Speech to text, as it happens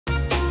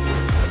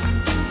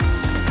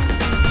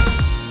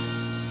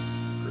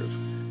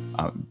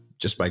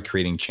just by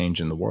creating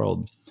change in the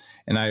world.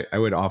 And I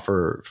would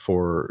offer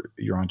for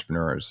your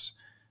entrepreneurs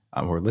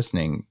who are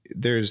listening,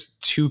 there's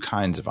two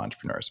kinds of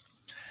entrepreneurs.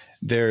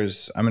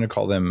 I'm going to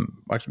call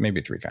them, actually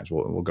maybe three kinds.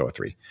 We'll go with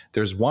three.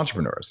 There's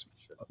entrepreneurs.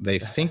 They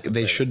think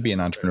they should be an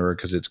entrepreneur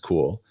because it's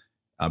cool,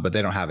 but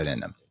they don't have it in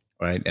them,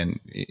 right? And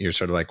you're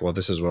sort of like, well,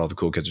 this is what all the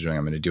cool kids are doing.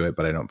 I'm going to do it,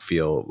 but I don't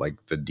feel like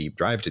the deep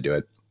drive to do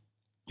it.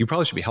 You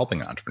probably should be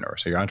helping an entrepreneur.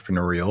 So you're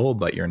entrepreneurial,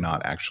 but you're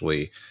not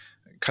actually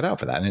cut out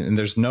for that. And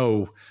there's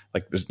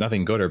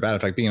nothing good or bad. In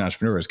fact, being an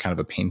entrepreneur is kind of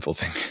a painful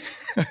thing,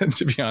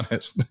 to be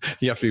honest.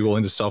 You have to be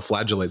willing to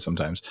self-flagellate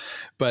sometimes.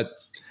 But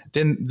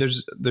then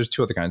there's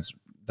two other kinds.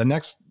 The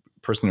next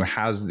person who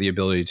has the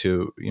ability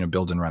to,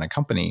 build and run a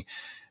company,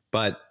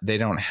 but they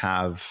don't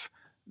have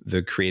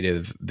the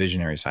creative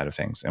visionary side of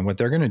things. And what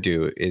they're going to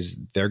do is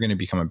they're going to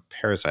become a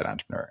parasite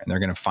entrepreneur, and they're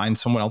going to find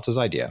someone else's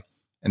idea,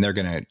 and they're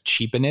going to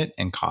cheapen it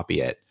and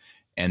copy it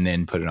and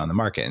then put it on the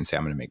market and say,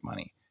 I'm going to make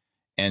money.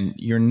 And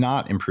you're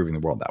not improving the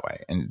world that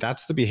way. And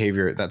that's the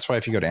behavior. That's why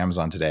if you go to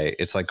Amazon today,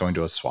 it's like going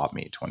to a swap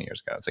meet 20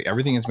 years ago. It's like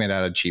everything is made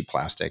out of cheap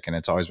plastic. And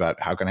it's always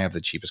about how can I have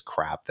the cheapest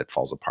crap that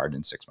falls apart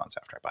in 6 months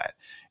after I buy it.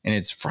 And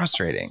it's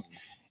frustrating.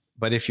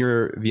 But if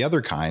you're the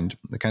other kind,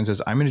 the kind that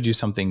says, I'm going to do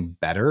something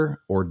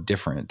better or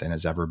different than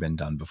has ever been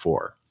done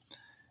before,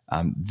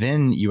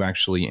 then you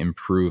actually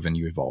improve and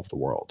you evolve the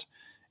world.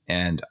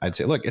 And I'd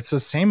say, look, it's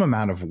the same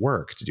amount of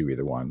work to do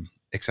either one,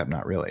 except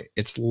not really.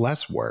 It's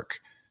less work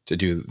to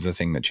do the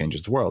thing that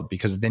changes the world,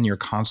 because then you're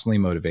constantly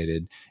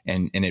motivated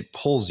and it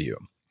pulls you.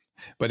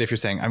 But if you're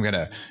saying, I'm going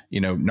to,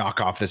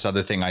 knock off this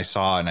other thing I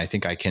saw, and I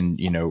think I can,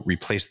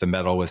 replace the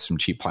metal with some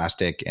cheap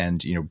plastic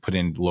and, put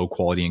in low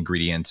quality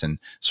ingredients and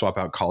swap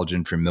out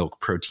collagen for milk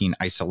protein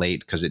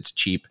isolate because it's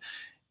cheap,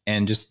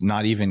 and just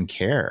not even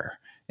care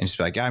and just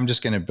be like, I'm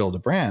just going to build a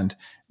brand.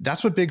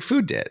 That's what big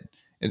food did.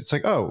 It's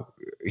like, oh,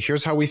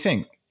 here's how we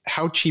think.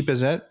 How cheap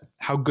is it?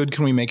 How good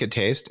can we make it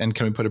taste? And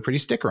can we put a pretty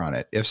sticker on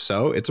it? If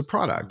so, it's a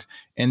product.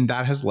 And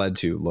that has led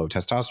to low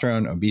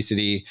testosterone,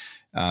 obesity,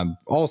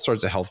 all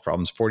sorts of health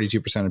problems.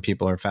 42% of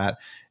people are fat.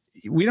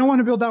 We don't want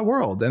to build that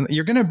world. And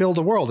you're going to build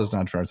a world as an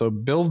entrepreneur. So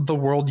build the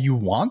world you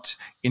want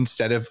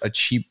instead of a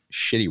cheap,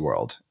 shitty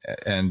world.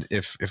 And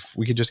if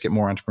we could just get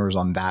more entrepreneurs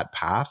on that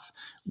path,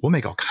 we'll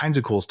make all kinds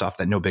of cool stuff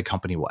that no big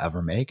company will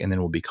ever make. And then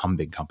we'll become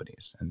big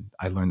companies. And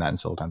I learned that in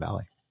Silicon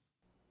Valley.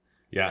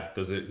 Yeah,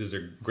 those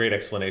are great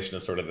explanation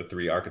of sort of the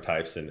three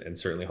archetypes, and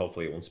certainly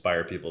hopefully it will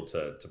inspire people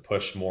to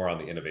push more on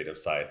the innovative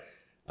side.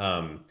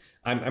 I'm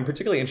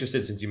particularly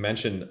interested, since you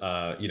mentioned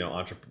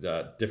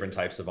different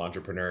types of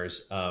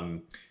entrepreneurs.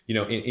 In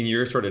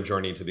your sort of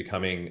journey to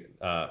becoming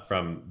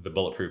from the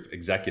Bulletproof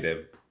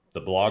executive,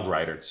 the blog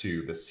writer,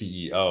 to the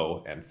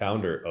CEO and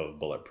founder of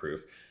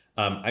Bulletproof.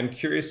 I'm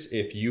curious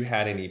if you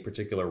had any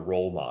particular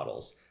role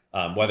models.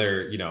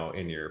 Whether,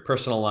 in your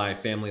personal life,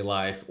 family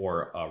life,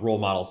 or role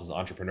models as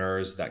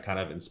entrepreneurs that kind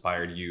of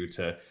inspired you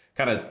to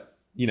kind of,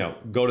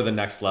 go to the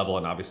next level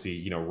and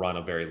obviously, run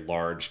a very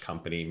large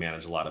company,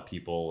 manage a lot of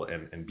people,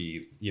 and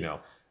be,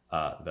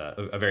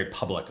 a very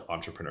public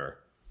entrepreneur.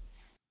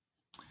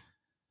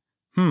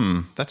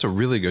 That's a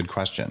really good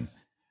question.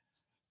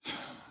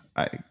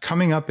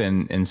 Coming up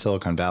in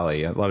Silicon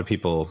Valley, a lot of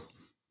people,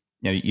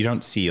 you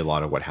don't see a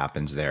lot of what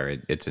happens there.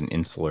 It's an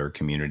insular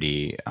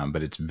community,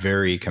 but it's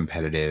very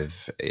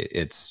competitive.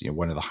 It's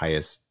one of the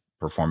highest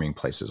performing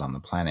places on the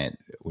planet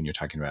when you're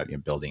talking about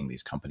building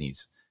these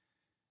companies.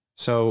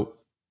 So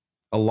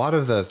a lot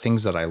of the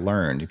things that I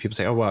learned, people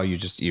say, oh, wow,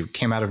 you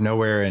came out of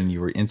nowhere and you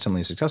were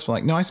instantly successful.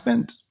 Like, no, I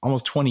spent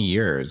almost 20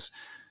 years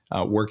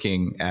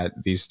working at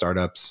these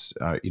startups,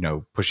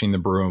 pushing the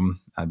broom,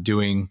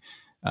 doing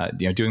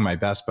my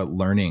best, but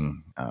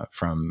learning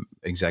from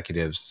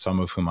executives, some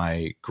of whom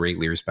I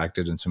greatly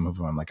respected and some of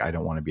whom I'm like, I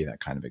don't want to be that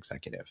kind of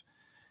executive.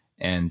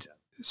 And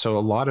so a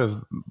lot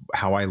of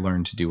how I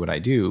learned to do what I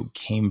do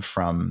came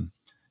from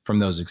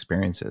those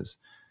experiences.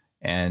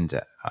 And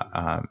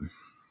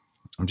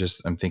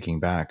I'm thinking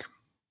back.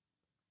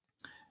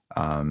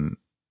 I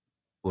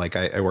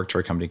worked for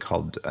a company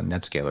called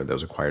Netscaler that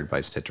was acquired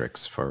by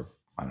Citrix for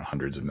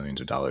hundreds of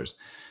millions of dollars.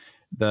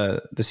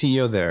 The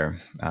CEO there,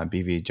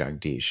 BV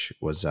Jagdish,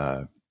 was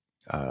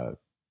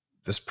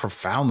this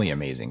profoundly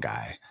amazing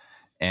guy.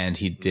 And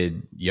he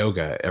did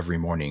yoga every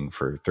morning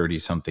for 30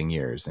 something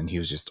years. And he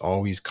was just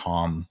always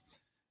calm,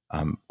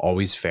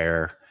 always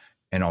fair,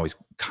 and always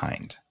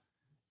kind.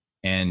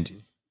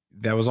 And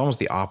that was almost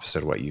the opposite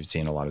of what you'd see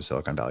in a lot of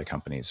Silicon Valley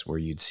companies, where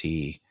you'd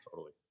see,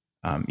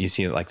 you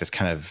see like this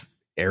kind of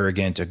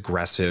arrogant,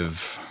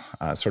 aggressive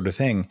sort of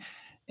thing.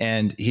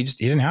 And he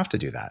didn't have to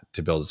do that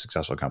to build a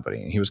successful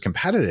company. He was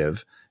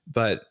competitive,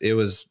 but it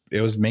was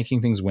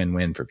making things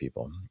win-win for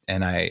people.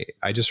 And I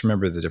just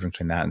remember the difference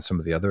between that and some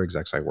of the other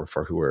execs I worked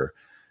for who were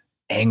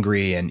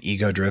angry and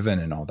ego-driven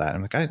and all that.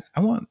 I'm like, I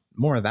want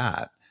more of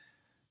that.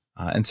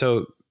 And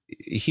so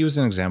he was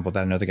an example of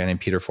that. Another guy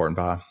named Peter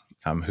Fortenbaugh,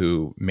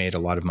 who made a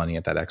lot of money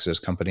at that Exodus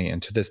company,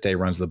 and to this day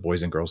runs the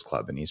Boys and Girls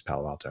Club in East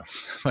Palo Alto.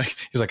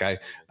 He's like, I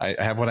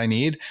have what I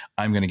need.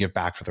 I'm going to give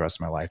back for the rest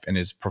of my life, and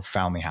is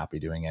profoundly happy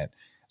doing it.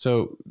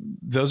 So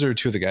those are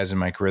two of the guys in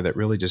my career that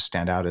really just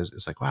stand out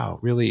as like, wow,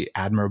 really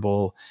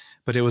admirable.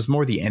 But it was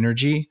more the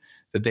energy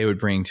that they would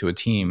bring to a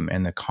team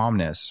and the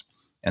calmness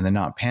and the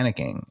not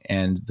panicking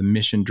and the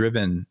mission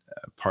driven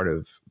part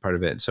of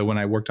it. So when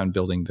I worked on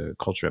building the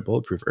culture at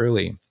Bulletproof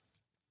early,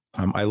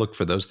 I looked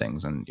for those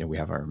things. And we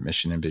have our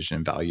mission and vision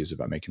and values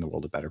about making the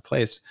world a better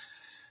place.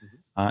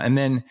 And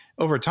then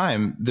over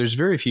time, there's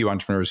very few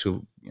entrepreneurs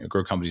who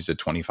grow companies at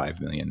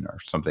 25 million or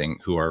something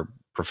who are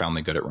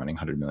profoundly good at running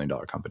 $100 million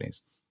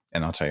companies.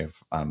 And I'll tell you,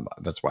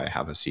 that's why I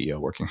have a CEO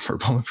working for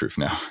Bulletproof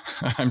now.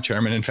 I'm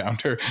chairman and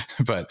founder,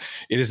 but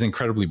it is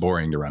incredibly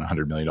boring to run a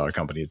 $100 million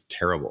company. It's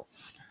terrible.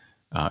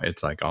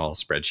 It's like all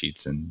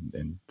spreadsheets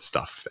and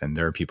stuff. And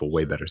there are people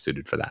way better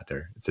suited for that.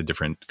 It's a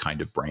different kind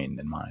of brain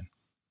than mine.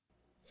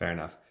 Fair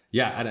enough.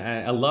 Yeah,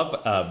 and I love,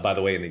 by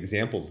the way, in the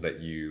examples that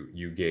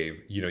you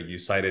gave, you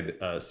cited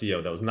a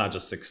CEO that was not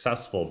just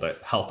successful,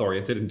 but health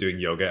oriented and doing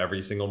yoga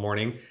every single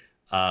morning.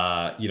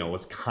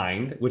 Was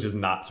kind, which is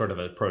not sort of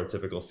a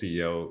prototypical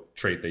CEO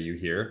trait that you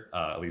hear,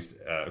 at least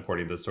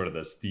according to sort of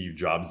the Steve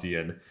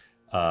Jobsian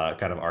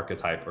kind of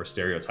archetype or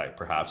stereotype,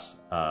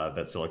 perhaps,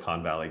 that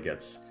Silicon Valley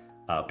gets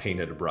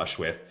painted a brush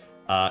with.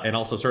 And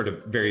also sort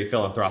of very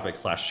philanthropic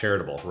 /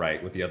 charitable,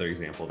 right? With the other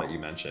example that you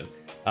mentioned.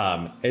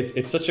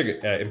 It's such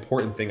an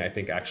important thing, I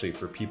think, actually,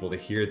 for people to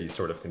hear these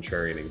sort of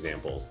contrarian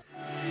examples.